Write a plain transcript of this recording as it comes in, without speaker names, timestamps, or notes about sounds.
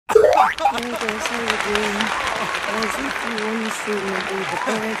Hey guys, how you doing? Guys, if you want to see me do the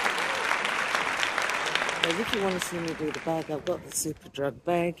bag, if you want to see me do the bag, I've got the Superdrug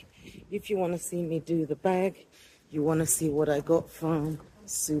bag. If you want to see me do the bag, you want to see what I got from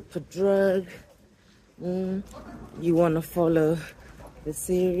Superdrug. You want to follow the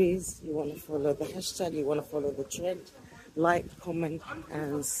series, you want to follow the hashtag, you want to follow the trend, like, comment,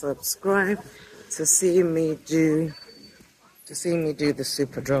 and subscribe to see me do the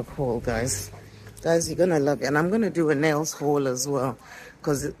Superdrug haul, guys. Guys, you're gonna love it. And I'm gonna do a nails haul as well,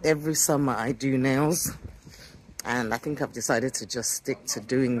 because every summer I do nails, and I think I've decided to just stick to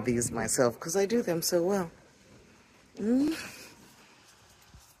doing these myself because I do them so well. I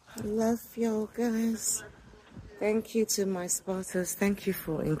love y'all, guys. Thank you to my spotters. Thank you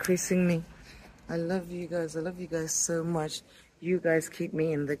for increasing me. I love you guys. I love you guys so much. You guys keep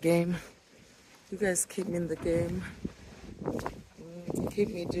me in the game. You guys keep me in the game. Keep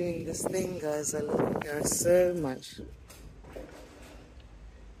me doing this thing, guys. I love you guys so much.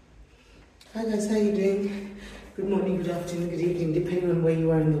 Hi guys, how you doing? Good morning, good afternoon, good evening, depending on where you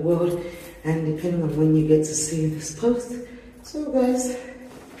are in the world and depending on when you get to see this post. So guys,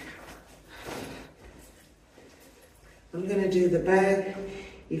 I'm gonna do the bag.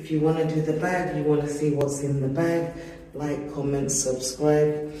 If you want to do the bag, you want to see what's in the bag, like, comment,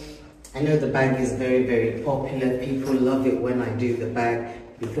 subscribe. I know the bag is very, very popular. People love it when I do the bag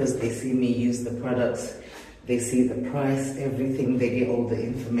because they see me use the products. They see the price, everything, they get all the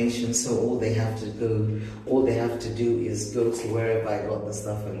information. So all they have to do is go to wherever I got the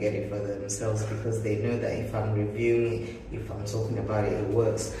stuff and get it for themselves, because they know that if I'm reviewing it, if I'm talking about it, it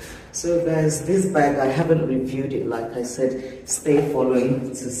works. So guys, this bag, I haven't reviewed it. Like I said, stay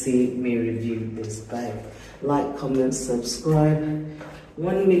following to see me review this bag. Like, comment, subscribe.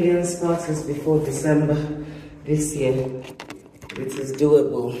 1 million starters before December this year. It is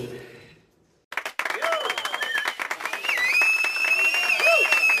doable.